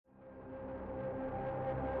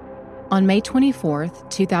On May 24th,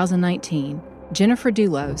 2019, Jennifer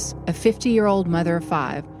Dulos, a 50-year-old mother of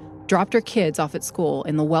 5, dropped her kids off at school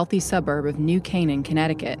in the wealthy suburb of New Canaan,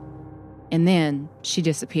 Connecticut. And then she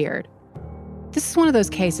disappeared. This is one of those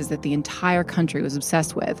cases that the entire country was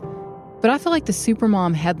obsessed with. But I feel like the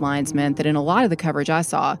Supermom headlines meant that in a lot of the coverage I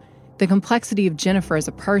saw, the complexity of Jennifer as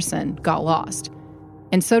a person got lost.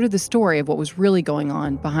 And so did the story of what was really going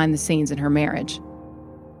on behind the scenes in her marriage.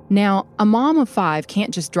 Now, a mom of 5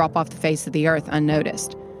 can't just drop off the face of the earth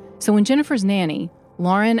unnoticed. So when Jennifer's nanny,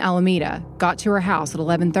 Lauren Alameda, got to her house at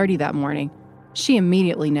 11:30 that morning, she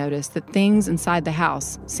immediately noticed that things inside the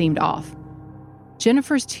house seemed off.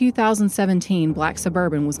 Jennifer's 2017 black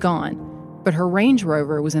Suburban was gone, but her Range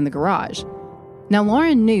Rover was in the garage. Now,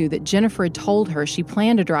 Lauren knew that Jennifer had told her she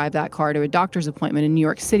planned to drive that car to a doctor's appointment in New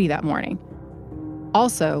York City that morning.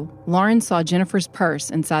 Also, Lauren saw Jennifer's purse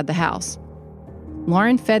inside the house.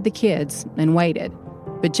 Lauren fed the kids and waited,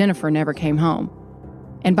 but Jennifer never came home.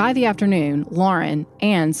 And by the afternoon, Lauren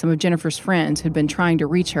and some of Jennifer's friends who'd been trying to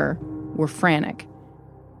reach her were frantic.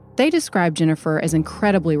 They described Jennifer as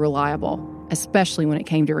incredibly reliable, especially when it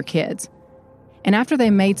came to her kids. And after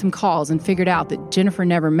they made some calls and figured out that Jennifer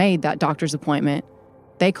never made that doctor's appointment,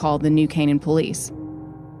 they called the New Canaan police.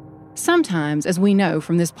 Sometimes, as we know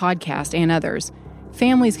from this podcast and others,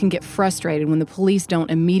 families can get frustrated when the police don't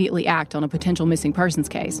immediately act on a potential missing persons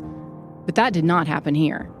case. But that did not happen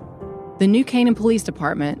here. The New Canaan Police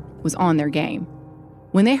Department was on their game.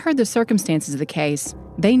 When they heard the circumstances of the case,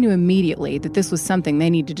 they knew immediately that this was something they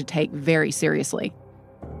needed to take very seriously.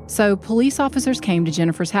 So police officers came to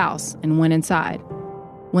Jennifer's house and went inside.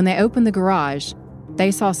 When they opened the garage,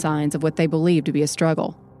 they saw signs of what they believed to be a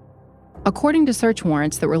struggle. According to search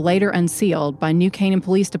warrants that were later unsealed by New Canaan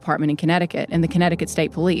Police Department in Connecticut and the Connecticut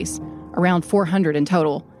State Police, around 400 in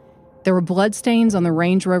total, there were bloodstains on the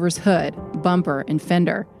Range Rover's hood, bumper, and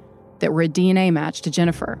fender that were a DNA match to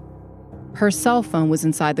Jennifer. Her cell phone was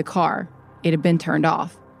inside the car. It had been turned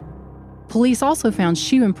off. Police also found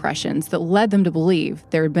shoe impressions that led them to believe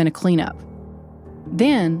there had been a cleanup.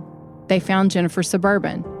 Then, they found Jennifer's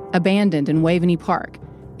Suburban, abandoned in Waveney Park,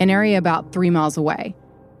 an area about 3 miles away.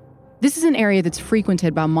 This is an area that's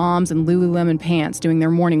frequented by moms in Lululemon pants doing their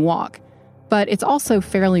morning walk, but it's also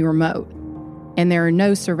fairly remote, and there are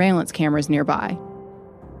no surveillance cameras nearby.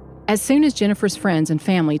 As soon as Jennifer's friends and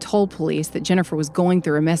family told police that Jennifer was going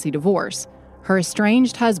through a messy divorce, her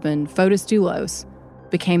estranged husband, Fotis Dulos,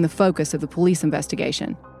 became the focus of the police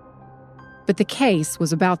investigation. But the case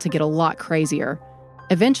was about to get a lot crazier.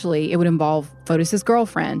 Eventually, it would involve Fotis'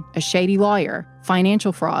 girlfriend, a shady lawyer,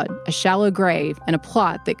 financial fraud, a shallow grave, and a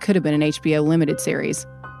plot that could have been an HBO limited series.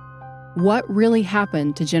 What really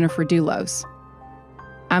happened to Jennifer Dulos?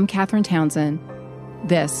 I'm Katherine Townsend.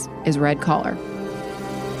 This is Red Collar.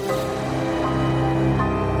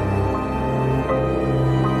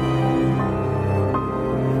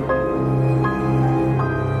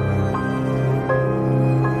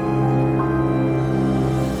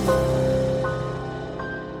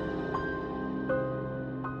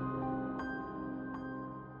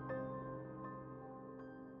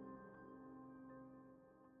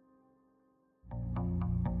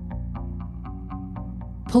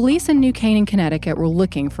 Police in New Canaan, Connecticut were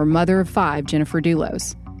looking for mother of 5 Jennifer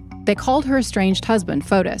Dulos. They called her estranged husband,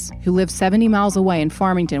 Fotis, who lived 70 miles away in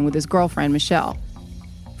Farmington with his girlfriend, Michelle.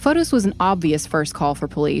 Fotis was an obvious first call for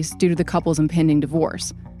police due to the couple's impending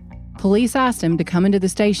divorce. Police asked him to come into the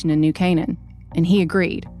station in New Canaan, and he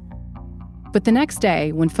agreed. But the next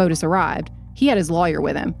day, when Fotis arrived, he had his lawyer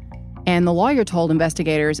with him, and the lawyer told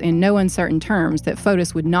investigators in no uncertain terms that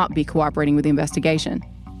Fotis would not be cooperating with the investigation.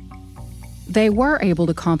 They were able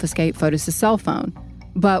to confiscate Fotis' cell phone,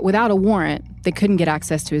 but without a warrant, they couldn't get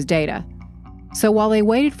access to his data. So while they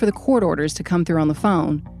waited for the court orders to come through on the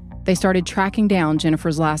phone, they started tracking down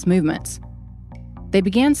Jennifer's last movements. They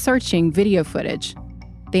began searching video footage.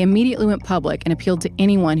 They immediately went public and appealed to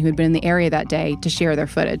anyone who had been in the area that day to share their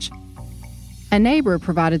footage. A neighbor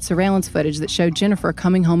provided surveillance footage that showed Jennifer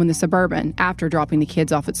coming home in the Suburban after dropping the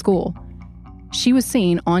kids off at school. She was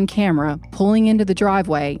seen on camera pulling into the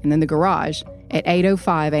driveway and then the garage at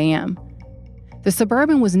 8:05 a.m. The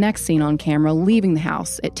Suburban was next seen on camera leaving the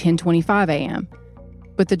house at 10:25 a.m.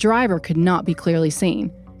 But the driver could not be clearly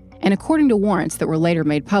seen, and according to warrants that were later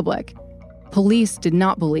made public, police did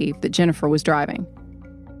not believe that Jennifer was driving.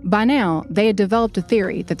 By now, they had developed a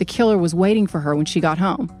theory that the killer was waiting for her when she got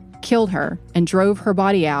home, killed her, and drove her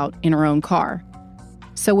body out in her own car.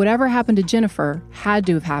 So whatever happened to Jennifer had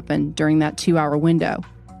to have happened during that 2-hour window.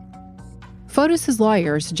 Fotis'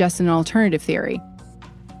 lawyer suggested an alternative theory.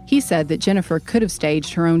 He said that Jennifer could have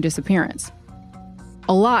staged her own disappearance.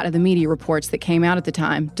 A lot of the media reports that came out at the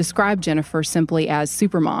time described Jennifer simply as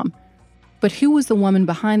Supermom. But who was the woman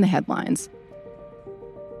behind the headlines?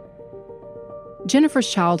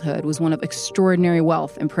 Jennifer's childhood was one of extraordinary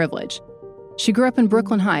wealth and privilege. She grew up in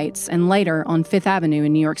Brooklyn Heights and later on Fifth Avenue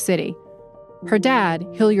in New York City. Her dad,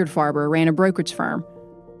 Hilliard Farber, ran a brokerage firm.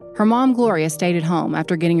 Her mom, Gloria, stayed at home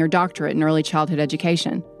after getting her doctorate in early childhood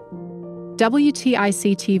education.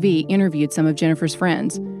 WTIC-TV interviewed some of Jennifer's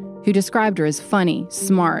friends, who described her as funny,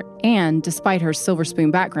 smart, and, despite her silver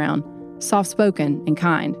spoon background, soft-spoken and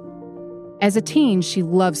kind. As a teen, she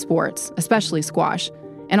loved sports, especially squash,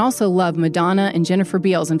 and also loved Madonna and Jennifer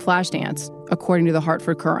Beals in Flashdance, according to the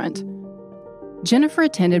Hartford Courant. Jennifer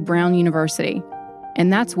attended Brown University,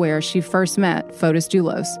 and that's where she first met Fotis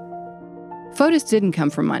Doulos. Fotis didn't come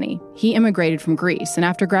from money. He immigrated from Greece, and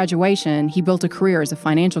after graduation, he built a career as a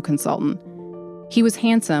financial consultant. He was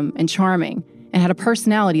handsome and charming and had a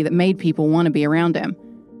personality that made people want to be around him.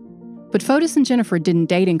 But Fotis and Jennifer didn't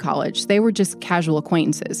date in college. They were just casual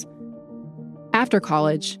acquaintances. After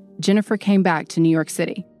college, Jennifer came back to New York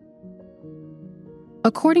City.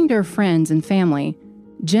 According to her friends and family,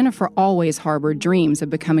 Jennifer always harbored dreams of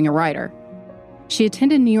becoming a writer. She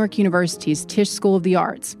attended New York University's Tisch School of the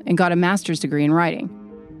Arts and got a master's degree in writing.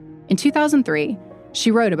 In 2003,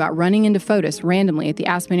 she wrote about running into Fotis randomly at the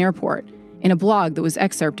Aspen airport in a blog that was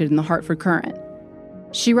excerpted in the Hartford Courant.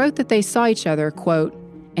 She wrote that they saw each other, quote,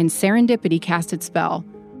 "and serendipity cast its spell.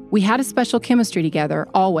 We had a special chemistry together,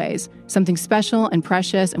 always, something special and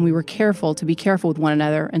precious, and we were careful to be careful with one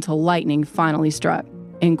another until lightning finally struck,"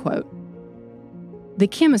 end quote. The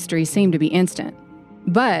chemistry seemed to be instant,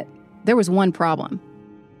 but there was one problem.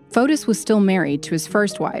 Fotis was still married to his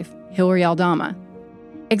first wife, Hilary Aldama.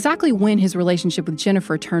 Exactly when his relationship with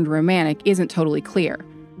Jennifer turned romantic isn't totally clear,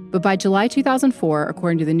 but by July 2004,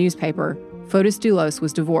 according to the newspaper, Fotis Doulos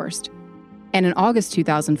was divorced. And in August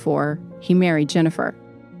 2004, he married Jennifer.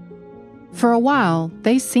 For a while,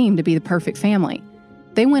 they seemed to be the perfect family.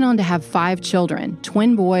 They went on to have 5 children,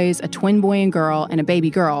 twin boys, a twin boy and girl, and a baby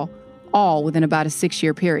girl, all within about a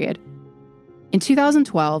 6-year period. In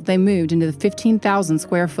 2012, they moved into the 15,000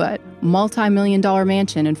 square foot, multi-million-dollar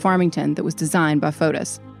mansion in Farmington that was designed by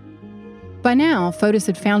Fotis. By now, Fotis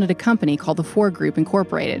had founded a company called the Ford Group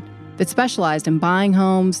Incorporated that specialized in buying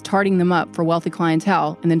homes, tarting them up for wealthy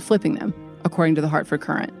clientele, and then flipping them, according to the Hartford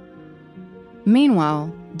Courant.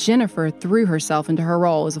 Meanwhile, Jennifer threw herself into her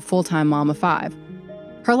role as a full-time mom of 5.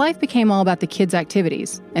 Her life became all about the kids'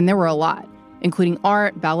 activities, and there were a lot, including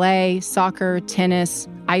art, ballet, soccer, tennis,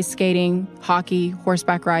 ice skating, hockey,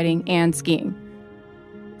 horseback riding, and skiing.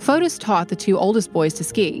 Fotis taught the 2 oldest boys to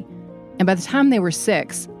ski, and by the time they were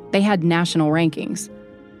 6, they had national rankings.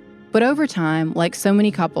 But over time, like so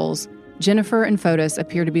many couples, Jennifer and Fotis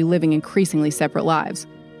appear to be living increasingly separate lives.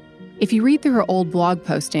 If you read through her old blog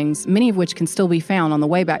postings, many of which can still be found on the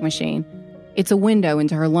Wayback Machine, it's a window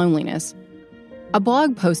into her loneliness. A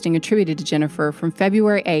blog posting attributed to Jennifer from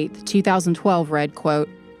February 8, 2012 read, quote,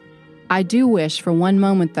 "I do wish for one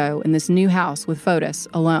moment, though, in this new house with Fotis,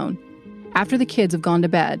 alone, after the kids have gone to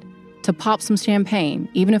bed, to pop some champagne,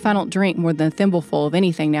 even if I don't drink more than a thimbleful of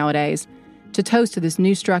anything nowadays, to toast to this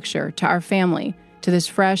new structure, to our family, to this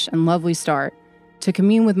fresh and lovely start, to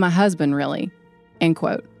commune with my husband, really," end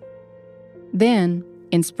quote. Then,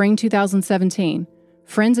 in spring 2017,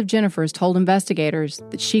 friends of Jennifer's told investigators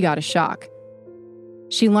that she got a shock.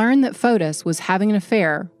 She learned that Fotis was having an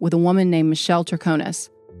affair with a woman named Michelle Turconis.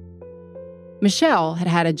 Michelle had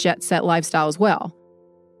had a jet-set lifestyle as well.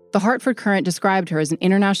 The Hartford Courant described her as an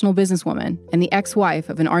international businesswoman and the ex-wife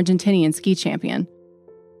of an Argentinian ski champion.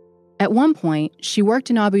 At one point, she worked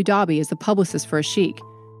in Abu Dhabi as a publicist for a sheik.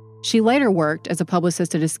 She later worked as a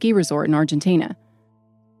publicist at a ski resort in Argentina.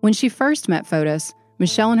 When she first met Fotis,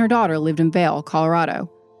 Michelle and her daughter lived in Vail, Colorado.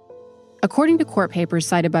 According to court papers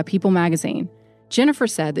cited by People magazine, Jennifer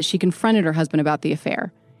said that she confronted her husband about the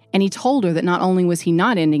affair, and he told her that not only was he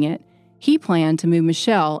not ending it, he planned to move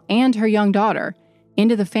Michelle and her young daughter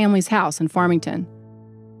into the family's house in Farmington.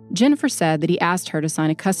 Jennifer said that he asked her to sign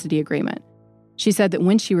a custody agreement. She said that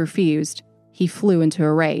when she refused, he flew into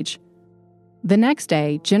a rage. The next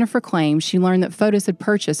day, Jennifer claimed she learned that Fotis had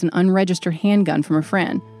purchased an unregistered handgun from a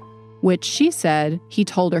friend, which she said he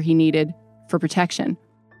told her he needed for protection.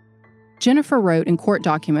 Jennifer wrote in court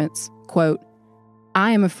documents, quote,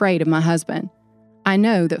 "I am afraid of my husband. I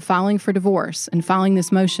know that filing for divorce and filing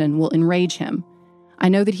this motion will enrage him. I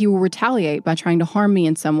know that he will retaliate by trying to harm me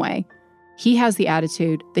in some way. He has the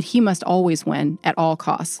attitude that he must always win at all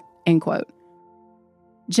costs," end quote.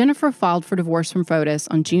 Jennifer filed for divorce from Fotis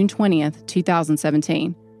on June 20th,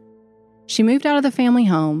 2017. She moved out of the family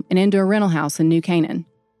home and into a rental house in New Canaan.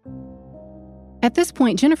 At this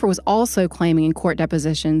point, Jennifer was also claiming in court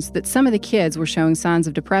depositions that some of the kids were showing signs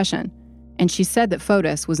of depression, and she said that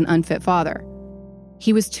Fotis was an unfit father.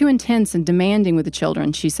 He was too intense and demanding with the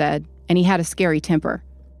children, she said, and he had a scary temper.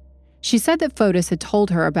 She said that Fotis had told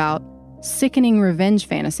her about sickening revenge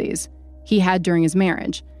fantasies he had during his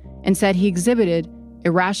marriage, and said he exhibited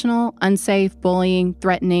irrational, unsafe, bullying,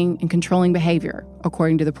 threatening, and controlling behavior,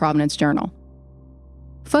 according to the Providence Journal.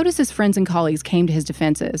 Fotis' friends and colleagues came to his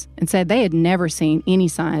defenses and said they had never seen any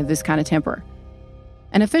sign of this kind of temper.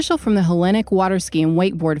 An official from the Hellenic Water Ski and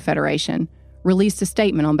Wakeboard Federation released a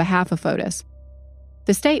statement on behalf of Fotis.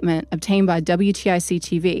 The statement, obtained by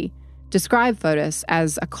WTIC-TV, described Fotis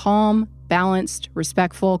as a calm, balanced,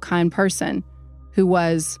 respectful, kind person who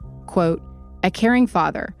was, quote, a caring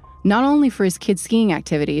father, not only for his kids' skiing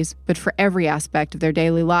activities, but for every aspect of their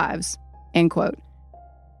daily lives, end quote.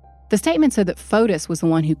 The statement said that Fotis was the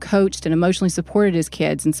one who coached and emotionally supported his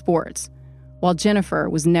kids in sports, while Jennifer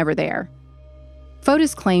was never there.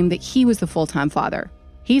 Fotis claimed that he was the full-time father.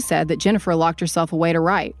 He said that Jennifer locked herself away to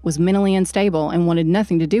write, was mentally unstable, and wanted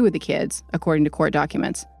nothing to do with the kids, according to court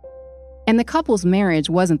documents. And the couple's marriage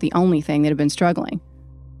wasn't the only thing that had been struggling.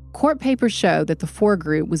 Court papers show that the Ford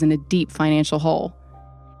Group was in a deep financial hole.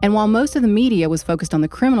 And while most of the media was focused on the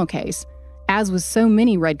criminal case, as with so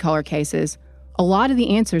many red-collar cases, a lot of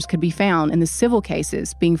the answers could be found in the civil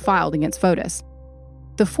cases being filed against Fotis.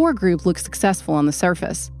 The Ford Group looked successful on the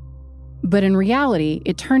surface. But in reality,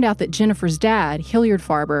 it turned out that Jennifer's dad, Hilliard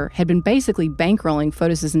Farber, had been basically bankrolling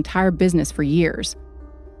Fotis' entire business for years.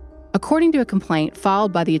 According to a complaint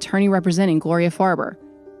filed by the attorney representing Gloria Farber,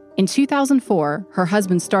 in 2004, her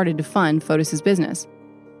husband started to fund Fotis' business.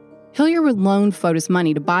 Hilliard would loan Fotis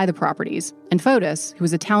money to buy the properties, and Fotis, who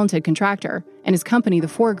was a talented contractor, and his company, the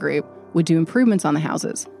Ford Group, would do improvements on the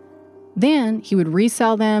houses. Then he would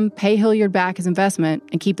resell them, pay Hilliard back his investment,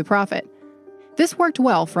 and keep the profit. This worked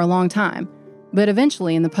well for a long time, but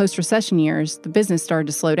eventually in the post-recession years, the business started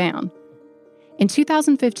to slow down. In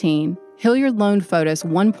 2015, Hilliard loaned Fotis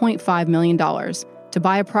 $1.5 million to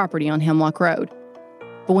buy a property on Hemlock Road.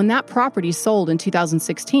 But when that property sold in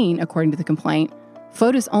 2016, according to the complaint,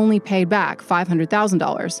 Fotis only paid back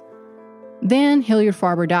 $500,000. Then Hilliard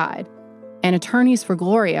Farber died, and attorneys for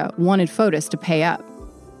Gloria wanted Fotis to pay up.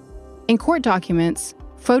 In court documents,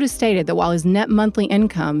 Fotis stated that while his net monthly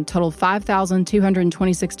income totaled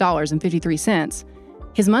 $5,226.53,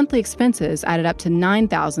 his monthly expenses added up to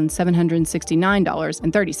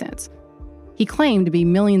 $9,769.30. He claimed to be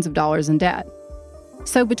millions of dollars in debt.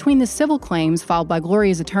 So between the civil claims filed by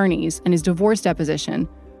Gloria's attorneys and his divorce deposition,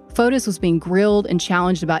 Fotis was being grilled and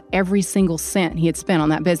challenged about every single cent he had spent on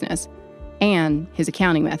that business and his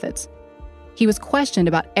accounting methods. He was questioned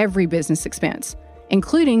about every business expense,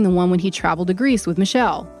 including the one when he traveled to Greece with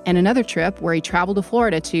Michelle and another trip where he traveled to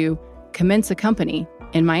Florida to commence a company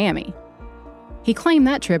in Miami. He claimed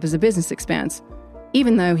that trip as a business expense,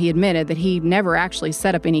 even though he admitted that he never actually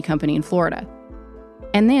set up any company in Florida.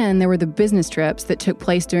 And then there were the business trips that took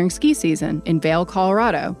place during ski season in Vail,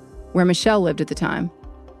 Colorado, where Michelle lived at the time.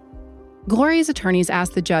 Gloria's attorneys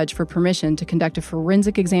asked the judge for permission to conduct a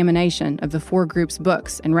forensic examination of the Ford Group's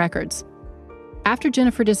books and records. After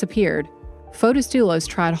Jennifer disappeared, Fotis Dulos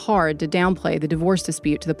tried hard to downplay the divorce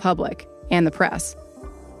dispute to the public and the press.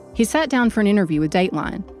 He sat down for an interview with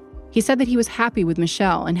Dateline. He said that he was happy with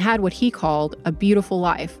Michelle and had what he called a beautiful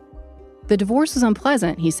life. The divorce was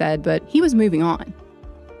unpleasant, he said, but he was moving on.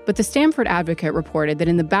 But the Stamford Advocate reported that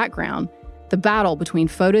in the background, the battle between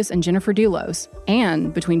Fotis and Jennifer Dulos,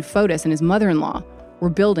 and between Fotis and his mother-in-law, were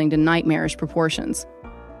building to nightmarish proportions.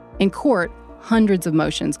 In court, hundreds of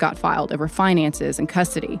motions got filed over finances and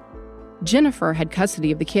custody. Jennifer had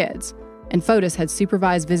custody of the kids, and Fotis had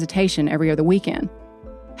supervised visitation every other weekend.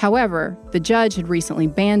 However, the judge had recently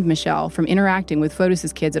banned Michelle from interacting with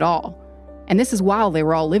Fotis' kids at all, and this is while they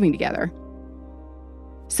were all living together.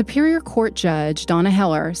 Superior Court Judge Donna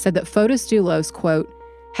Heller said that Fotis Dulos, quote,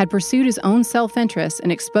 had pursued his own self-interest and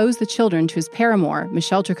exposed the children to his paramour,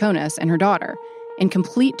 Michelle Troconis, and her daughter, in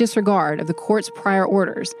complete disregard of the court's prior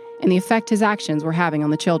orders and the effect his actions were having on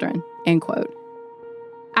the children, end quote.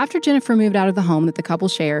 After Jennifer moved out of the home that the couple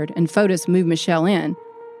shared and Fotis moved Michelle in,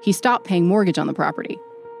 he stopped paying mortgage on the property.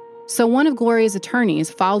 So one of Gloria's attorneys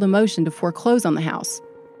filed a motion to foreclose on the house.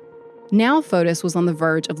 Now Fotis was on the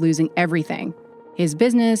verge of losing everything: his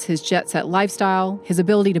business, his jet-set lifestyle, his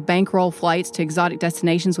ability to bankroll flights to exotic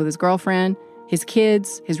destinations with his girlfriend, his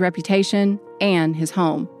kids, his reputation, and his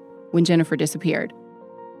home, when Jennifer disappeared.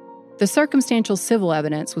 The circumstantial civil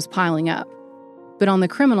evidence was piling up, but on the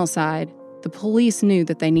criminal side, the police knew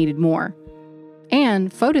that they needed more.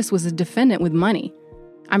 And Fotis was a defendant with money.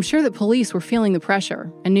 I'm sure that police were feeling the pressure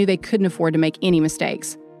and knew they couldn't afford to make any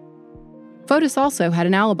mistakes. Fotis also had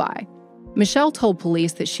an alibi. Michelle told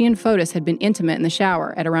police that she and Fotis had been intimate in the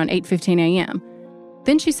shower at around 8:15 a.m.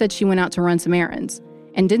 Then she said she went out to run some errands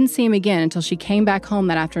and didn't see him again until she came back home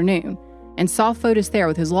that afternoon and saw Fotis there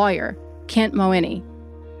with his lawyer, Kent Moeni.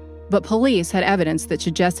 But police had evidence that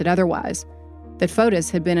suggested otherwise, that Fotis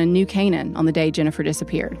had been in New Canaan on the day Jennifer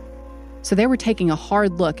disappeared. So they were taking a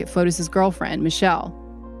hard look at Fotis' girlfriend, Michelle,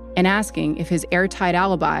 and asking if his airtight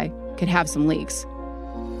alibi could have some leaks.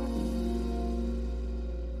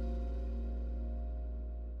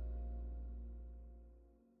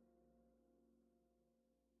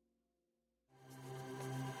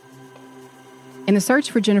 In the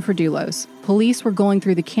search for Jennifer Dulos, police were going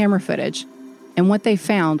through the camera footage, and what they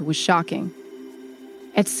found was shocking.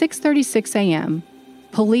 At 6:36 a.m.,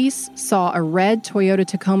 police saw a red Toyota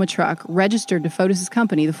Tacoma truck registered to Fotis'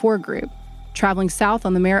 company, the Ford Group, traveling south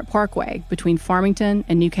on the Merritt Parkway between Farmington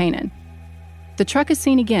and New Canaan. The truck is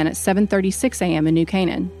seen again at 7:36 a.m. in New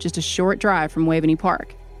Canaan, just a short drive from Waveney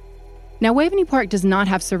Park. Now, Waveney Park does not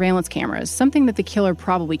have surveillance cameras, something that the killer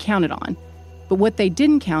probably counted on. But what they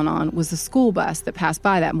didn't count on was the school bus that passed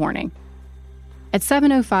by that morning. At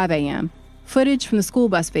 7:05 a.m., footage from the school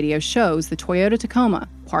bus video shows the Toyota Tacoma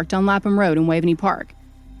parked on Lapham Road in Waveney Park.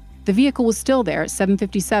 The vehicle was still there at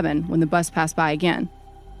 7:57 when the bus passed by again.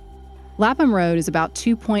 Lapham Road is about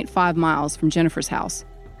 2.5 miles from Jennifer's house.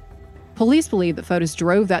 Police believe that Fotis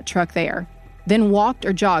drove that truck there, then walked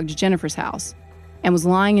or jogged to Jennifer's house, and was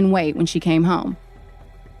lying in wait when she came home.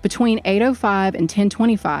 Between 8:05 and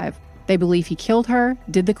 10:25, they believe he killed her,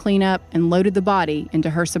 did the cleanup, and loaded the body into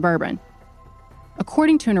her Suburban.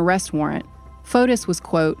 According to an arrest warrant, Fotis was,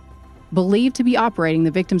 quote, believed to be operating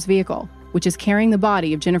the victim's vehicle, which is carrying the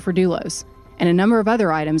body of Jennifer Dulos, and a number of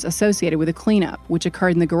other items associated with the cleanup, which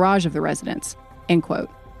occurred in the garage of the residence, end quote.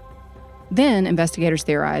 Then, investigators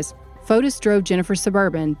theorize, Fotis drove Jennifer's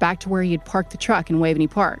Suburban back to where he had parked the truck in Waveney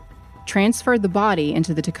Park, transferred the body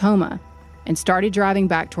into the Tacoma, and started driving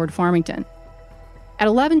back toward Farmington. At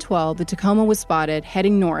 11:12, the Tacoma was spotted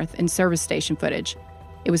heading north in service station footage.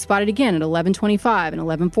 It was spotted again at 11:25 and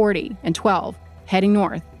 11:40 and 12, heading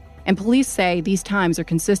north, and police say these times are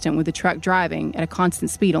consistent with the truck driving at a constant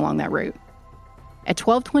speed along that route. At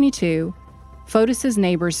 12:22, Fotis'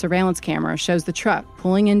 neighbor's surveillance camera shows the truck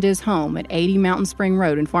pulling into his home at 80 Mountain Spring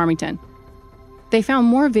Road in Farmington. They found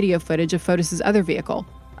more video footage of Fotis' other vehicle,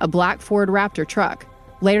 a black Ford Raptor truck,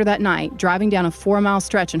 later that night, driving down a 4-mile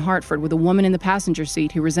stretch in Hartford with a woman in the passenger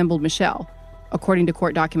seat who resembled Michelle, according to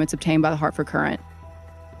court documents obtained by the Hartford Courant.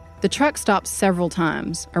 The truck stopped several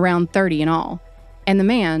times, around 30 in all, and the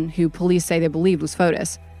man, who police say they believed was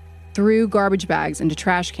Fotis, threw garbage bags into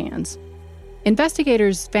trash cans.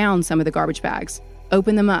 Investigators found some of the garbage bags,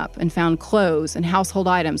 opened them up, and found clothes and household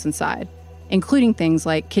items inside, including things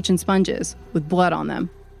like kitchen sponges with blood on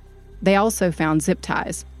them. They also found zip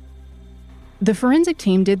ties. The forensic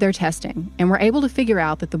team did their testing and were able to figure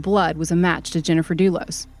out that the blood was a match to Jennifer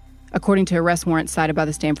Dulos, according to arrest warrants cited by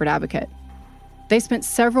the Stanford Advocate. They spent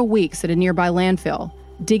several weeks at a nearby landfill,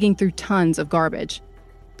 digging through tons of garbage,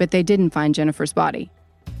 but they didn't find Jennifer's body.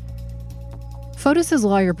 Fotis'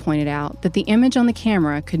 lawyer pointed out that the image on the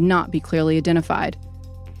camera could not be clearly identified.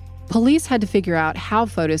 Police had to figure out how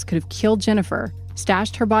Fotis could have killed Jennifer,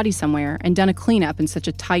 stashed her body somewhere, and done a cleanup in such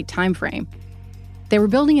a tight time frame. They were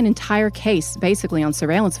building an entire case basically on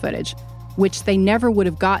surveillance footage, which they never would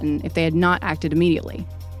have gotten if they had not acted immediately.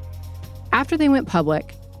 After they went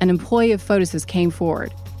public, an employee of Fotis' came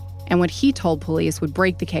forward, and what he told police would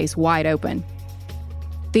break the case wide open.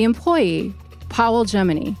 The employee, Powell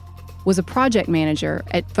Gemini, was a project manager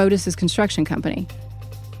at Fotis' construction company.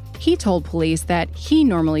 He told police that he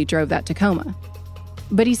normally drove that Tacoma,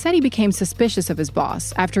 but he said he became suspicious of his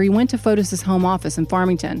boss after he went to Fotis' home office in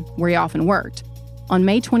Farmington, where he often worked, on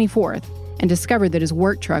May 24th and discovered that his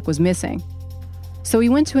work truck was missing. So he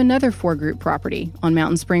went to another Ford Group property on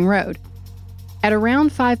Mountain Spring Road. At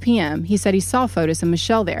around 5 p.m., he said he saw Fotis and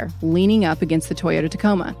Michelle there, leaning up against the Toyota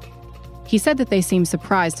Tacoma. He said that they seemed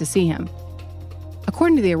surprised to see him.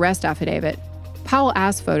 According to the arrest affidavit, Powell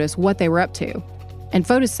asked Fotis what they were up to, and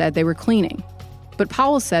Fotis said they were cleaning. But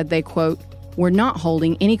Powell said they, quote, were not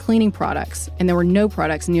holding any cleaning products, and there were no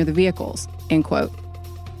products near the vehicles, end quote.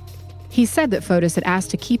 He said that Fotis had asked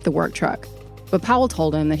to keep the work truck, but Powell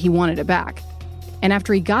told him that he wanted it back. And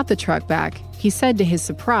after he got the truck back, he said to his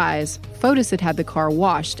surprise, Fotis had had the car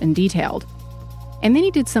washed and detailed. And then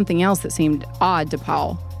he did something else that seemed odd to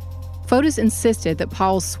Powell. Fotis insisted that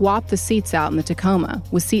Powell swap the seats out in the Tacoma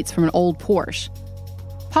with seats from an old Porsche.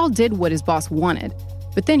 Powell did what his boss wanted,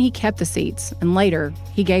 but then he kept the seats, and later,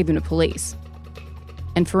 he gave them to police.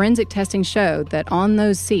 and forensic testing showed that on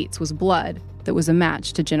those seats was blood that was a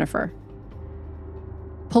match to Jennifer.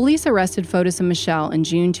 Police arrested Fotis and Michelle in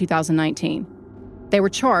June 2019. They were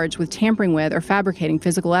charged with tampering with or fabricating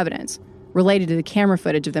physical evidence related to the camera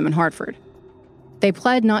footage of them in Hartford. They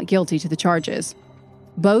pled not guilty to the charges.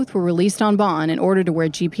 Both were released on bond in order to wear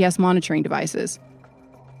GPS monitoring devices.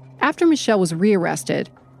 After Michelle was rearrested,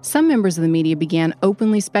 some members of the media began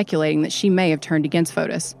openly speculating that she may have turned against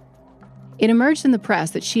Fotis. It emerged in the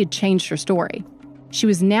press that she had changed her story. She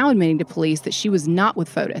was now admitting to police that she was not with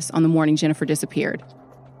Fotis on the morning Jennifer disappeared.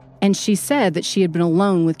 And she said that she had been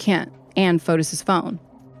alone with Kent and Fotis' phone.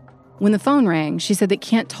 When the phone rang, she said that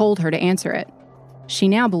Kent told her to answer it. She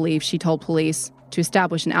now believes she told police to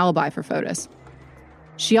establish an alibi for Fotis.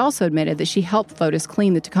 She also admitted that she helped Fotis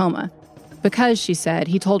clean the Tacoma because, she said,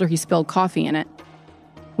 he told her he spilled coffee in it.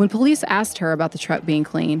 When police asked her about the truck being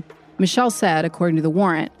clean, Michelle said, according to the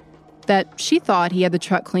warrant, that she thought he had the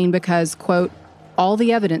truck clean because, quote, all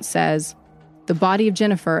the evidence says the body of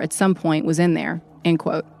Jennifer at some point was in there, end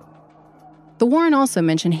quote. The warrant also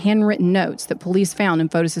mentioned handwritten notes that police found in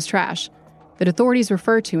Fotis' trash that authorities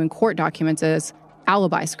refer to in court documents as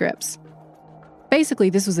alibi scripts. Basically,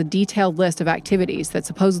 this was a detailed list of activities that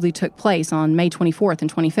supposedly took place on May 24th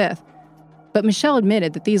and 25th. But Michelle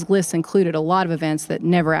admitted that these lists included a lot of events that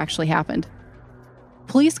never actually happened.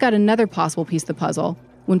 Police got another possible piece of the puzzle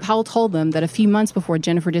when Powell told them that a few months before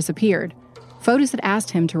Jennifer disappeared, Fotis had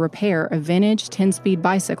asked him to repair a vintage 10-speed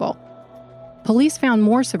bicycle. Police found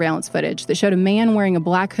more surveillance footage that showed a man wearing a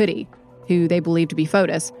black hoodie, who they believed to be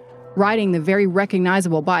Fotis, riding the very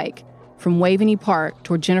recognizable bike from Waveney Park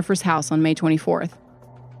toward Jennifer's house on May 24th.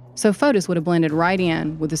 So Fotis would have blended right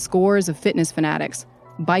in with the scores of fitness fanatics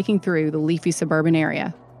biking through the leafy suburban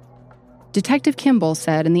area. Detective Kimball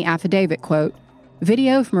said in the affidavit, quote,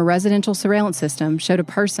 video from a residential surveillance system showed a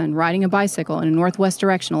person riding a bicycle in a northwest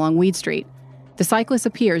direction along Weed Street. The cyclist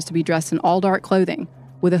appears to be dressed in all-dark clothing,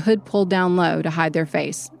 with a hood pulled down low to hide their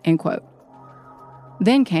face, end quote.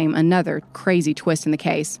 Then came another crazy twist in the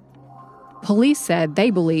case. Police said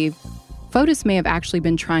they believe Fotis may have actually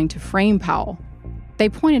been trying to frame Powell. They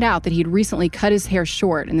pointed out that he'd recently cut his hair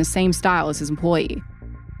short in the same style as his employee.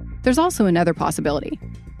 There's also another possibility.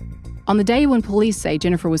 On the day when police say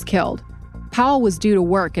Jennifer was killed, Powell was due to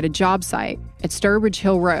work at a job site at Sturbridge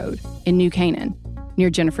Hill Road in New Canaan,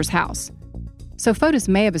 near Jennifer's house. So Fotis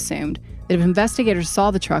may have assumed that if investigators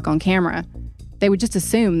saw the truck on camera, they would just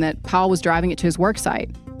assume that Powell was driving it to his work site.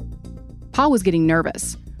 Powell was getting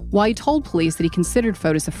nervous. While he told police that he considered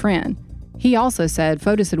Fotis a friend, he also said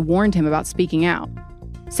Fotis had warned him about speaking out,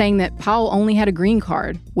 saying that Powell only had a green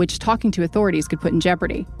card, which talking to authorities could put in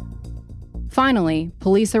jeopardy. Finally,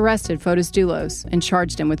 police arrested Fotis Dulos and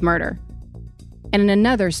charged him with murder. And in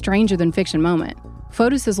another stranger-than-fiction moment,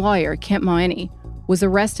 Fotis' lawyer, Kent Moeni, was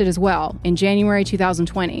arrested as well in January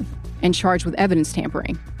 2020 and charged with evidence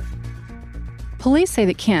tampering. Police say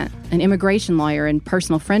that Kent, an immigration lawyer and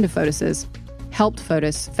personal friend of Fotis's, helped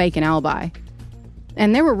Fotis fake an alibi.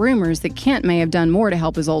 And there were rumors that Kent may have done more to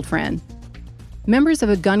help his old friend. Members of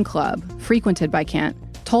a gun club frequented by Kent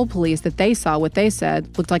told police that they saw what they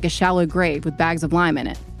said looked like a shallow grave with bags of lime in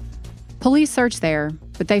it. Police searched there,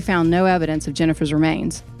 but they found no evidence of Jennifer's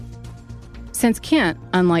remains. Since Kent,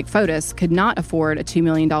 unlike Fotis, could not afford a $2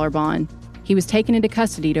 million bond, he was taken into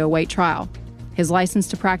custody to await trial. His license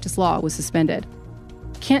to practice law was suspended.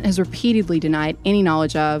 Kent has repeatedly denied any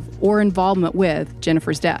knowledge of or involvement with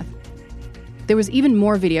Jennifer's death. There was even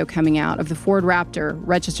more video coming out of the Ford Raptor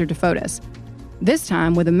registered to Fotis, this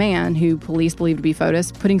time with a man who police believed to be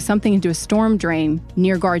Fotis putting something into a storm drain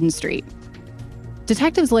near Garden Street.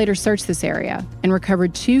 Detectives later searched this area and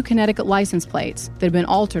recovered 2 Connecticut license plates that had been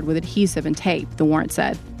altered with adhesive and tape, the warrant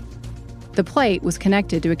said. The plate was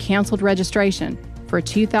connected to a canceled registration for a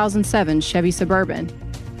 2007 Chevy Suburban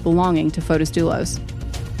belonging to Fotis Dulos.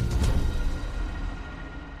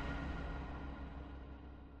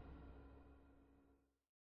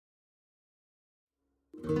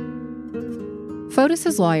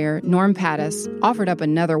 Fotis' lawyer, Norm Pattis, offered up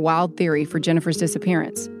another wild theory for Jennifer's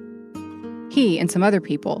disappearance. He and some other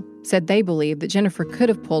people said they believed that Jennifer could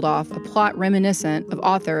have pulled off a plot reminiscent of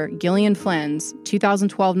author Gillian Flynn's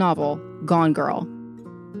 2012 novel, Gone Girl.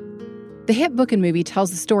 The hit book and movie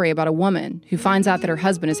tells the story about a woman who finds out that her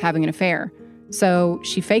husband is having an affair, so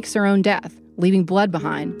she fakes her own death, leaving blood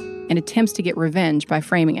behind, and attempts to get revenge by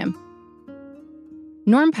framing him.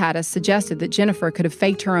 Norm Pattis suggested that Jennifer could have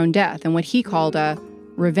faked her own death in what he called a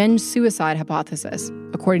revenge-suicide hypothesis,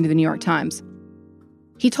 according to the New York Times.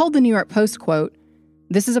 He told the New York Post, quote,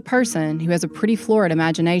 "This is a person who has a pretty florid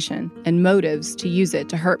imagination and motives to use it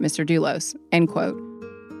to hurt Mr. Dulos," end quote.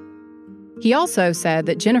 He also said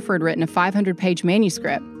that Jennifer had written a 500-page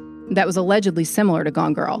manuscript that was allegedly similar to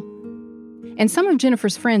Gone Girl. And some of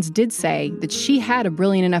Jennifer's friends did say that she had a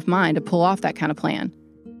brilliant enough mind to pull off that kind of plan.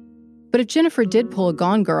 But if Jennifer did pull a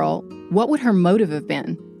Gone Girl, what would her motive have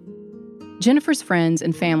been? Jennifer's friends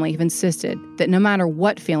and family have insisted that no matter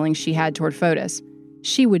what feelings she had toward Fotis,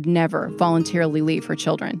 she would never voluntarily leave her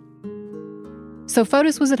children. So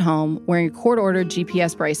Fotis was at home wearing a court-ordered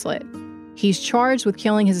GPS bracelet. He's charged with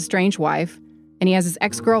killing his estranged wife, and he has his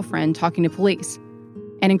ex-girlfriend talking to police.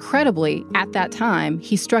 And incredibly, at that time,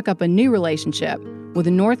 he struck up a new relationship with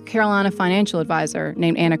a North Carolina financial advisor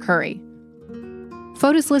named Anna Curry.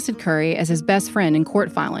 Fotis listed Curry as his best friend in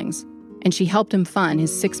court filings, and she helped him fund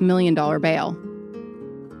his $6 million bail.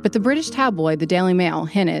 But the British tabloid The Daily Mail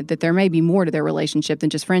hinted that there may be more to their relationship than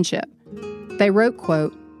just friendship. They wrote,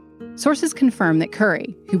 quote, "Sources confirm that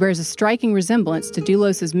Curry, who bears a striking resemblance to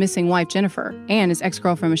Dulos' missing wife Jennifer and his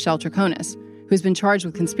ex-girlfriend Michelle Troconis, who has been charged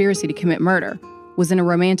with conspiracy to commit murder, was in a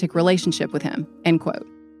romantic relationship with him," end quote.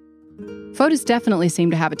 Fotis definitely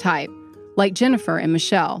seemed to have a type. Like Jennifer and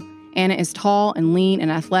Michelle, Anna is tall and lean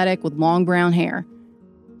and athletic with long brown hair.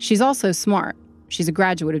 She's also smart. She's a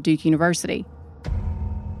graduate of Duke University.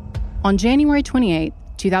 On January 28,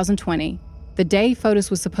 2020, the day Fotis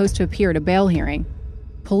was supposed to appear at a bail hearing,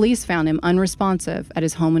 police found him unresponsive at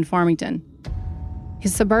his home in Farmington.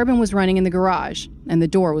 His Suburban was running in the garage, and the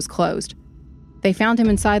door was closed. They found him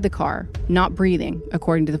inside the car, not breathing,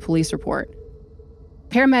 according to the police report.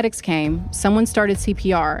 Paramedics came, someone started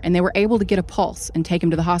CPR, and they were able to get a pulse and take him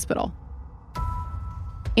to the hospital.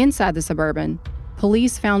 Inside the Suburban,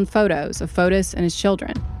 police found photos of Fotis and his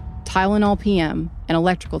children, Tylenol PM, and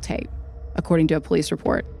electrical tape, according to a police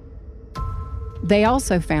report. They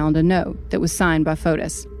also found a note that was signed by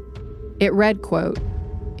Fotis. It read, quote,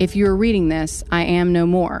 "If you are reading this, I am no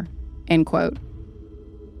more," end quote,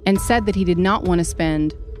 and said that he did not want to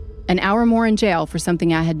spend an hour more in jail for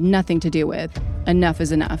something I had nothing to do with. Enough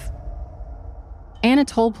is enough. Anna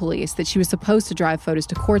told police that she was supposed to drive Fotis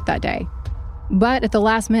to court that day, but at the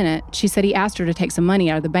last minute, she said he asked her to take some money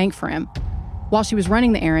out of the bank for him. While she was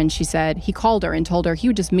running the errand, she said, he called her and told her he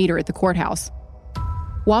would just meet her at the courthouse.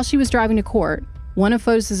 While she was driving to court, one of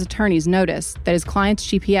Fotis' attorneys noticed that his client's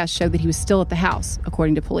GPS showed that he was still at the house,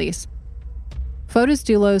 according to police. Fotis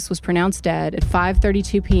Dulos was pronounced dead at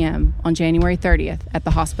 5:32 p.m. on January 30th at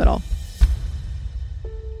the hospital.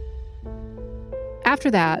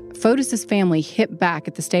 After that, Fotis' family hit back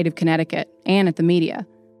at the state of Connecticut and at the media.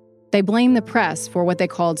 They blamed the press for what they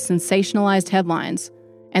called sensationalized headlines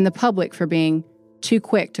and the public for being too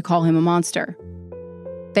quick to call him a monster.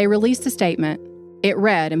 They released a statement. It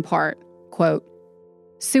read, in part, quote,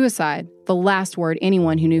 "Suicide, the last word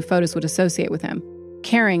anyone who knew Fotis would associate with him.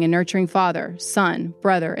 Caring and nurturing father, son,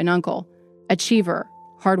 brother, and uncle. Achiever,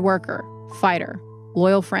 hard worker, fighter,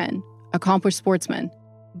 loyal friend, accomplished sportsman.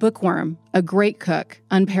 Bookworm, a great cook,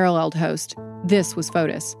 unparalleled host. This was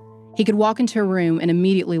Fotis. He could walk into a room and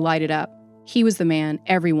immediately light it up. He was the man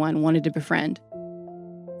everyone wanted to befriend."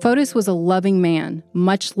 Fotis was a loving man,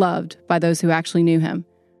 much loved by those who actually knew him.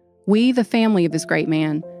 We, the family of this great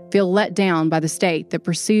man, feel let down by the state that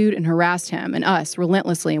pursued and harassed him and us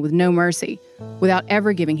relentlessly and with no mercy, without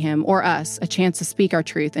ever giving him or us a chance to speak our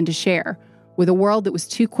truth and to share, with a world that was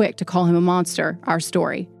too quick to call him a monster, our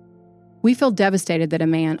story. We feel devastated that a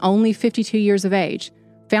man only 52 years of age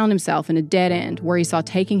found himself in a dead end where he saw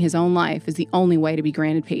taking his own life as the only way to be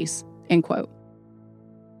granted peace, end quote.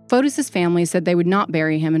 Fotis' family said they would not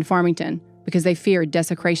bury him in Farmington because they feared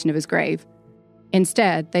desecration of his grave.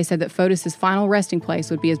 Instead, they said that Fotis' final resting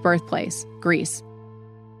place would be his birthplace, Greece.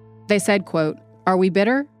 They said, quote, "Are we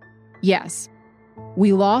bitter? Yes.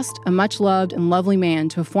 We lost a much-loved and lovely man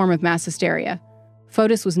to a form of mass hysteria.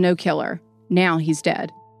 Fotis was no killer. Now he's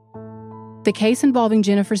dead." The case involving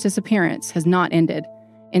Jennifer's disappearance has not ended.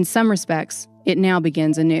 In some respects, it now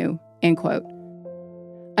begins anew, end quote.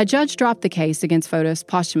 A judge dropped the case against Fotis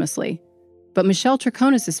posthumously, but Michelle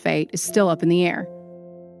Troconis' fate is still up in the air.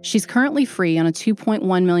 She's currently free on a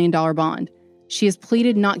 $2.1 million bond. She has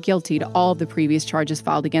pleaded not guilty to all of the previous charges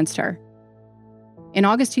filed against her. In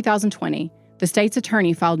August 2020, the state's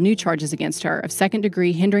attorney filed new charges against her of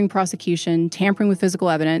second-degree hindering prosecution, tampering with physical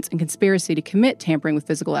evidence, and conspiracy to commit tampering with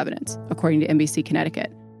physical evidence, according to NBC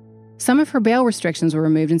Connecticut. Some of her bail restrictions were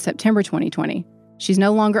removed in September 2020. She's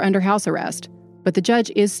no longer under house arrest, but the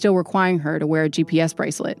judge is still requiring her to wear a GPS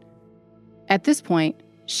bracelet. At this point,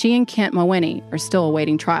 she and Kent Mawhinney are still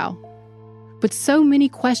awaiting trial. But so many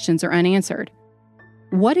questions are unanswered.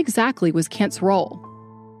 What exactly was Kent's role?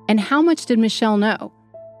 And how much did Michelle know?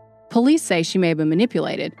 Police say she may have been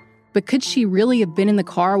manipulated, But could she really have been in the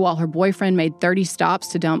car while her boyfriend made 30 stops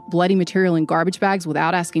to dump bloody material in garbage bags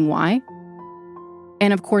without asking why?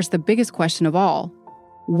 And of course, the biggest question of all,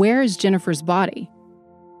 where is Jennifer's body?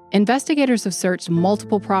 Investigators have searched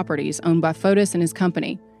multiple properties owned by Fotis and his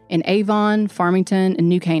company in Avon, Farmington, and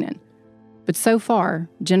New Canaan. But so far,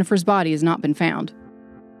 Jennifer's body has not been found.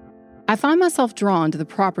 I find myself drawn to the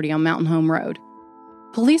property on Mountain Home Road.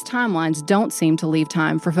 Police timelines don't seem to leave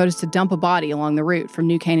time for Fotis to dump a body along the route from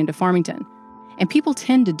New Canaan to Farmington, and people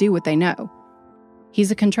tend to do what they know.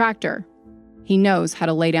 He's a contractor. He knows how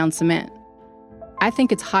to lay down cement. I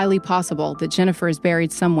think it's highly possible that Jennifer is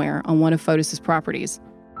buried somewhere on one of Fotis' properties.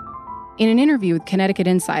 In an interview with Connecticut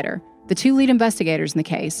Insider, the two lead investigators in the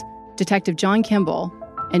case, Detective John Kimball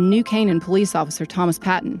and New Canaan police officer Thomas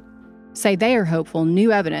Patton, say they are hopeful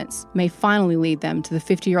new evidence may finally lead them to the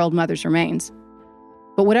 50-year-old mother's remains.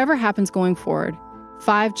 But whatever happens going forward,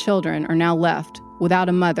 5 children are now left without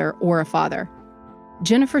a mother or a father.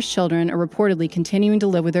 Jennifer's children are reportedly continuing to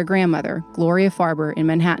live with their grandmother, Gloria Farber, in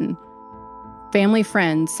Manhattan. Family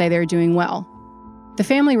friends say they're doing well. The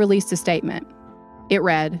family released a statement. It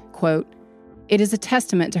read, quote, "It is a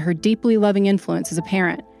testament to her deeply loving influence as a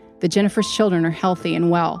parent that Jennifer's children are healthy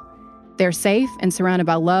and well. They're safe and surrounded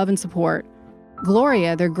by love and support.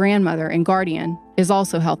 Gloria, their grandmother and guardian, is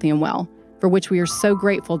also healthy and well, for which we are so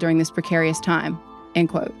grateful during this precarious time," end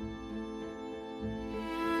quote.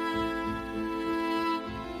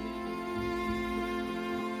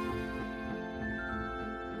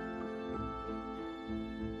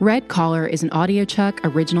 Red Collar is an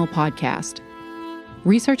AudioChuck original podcast.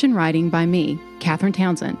 Research and writing by me, Katherine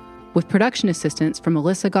Townsend, with production assistance from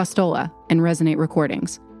Melissa Gostola and Resonate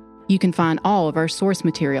Recordings. You can find all of our source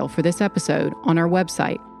material for this episode on our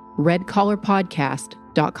website,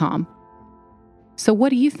 redcollarpodcast.com. So what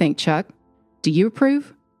do you think, Chuck? Do you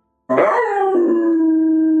approve?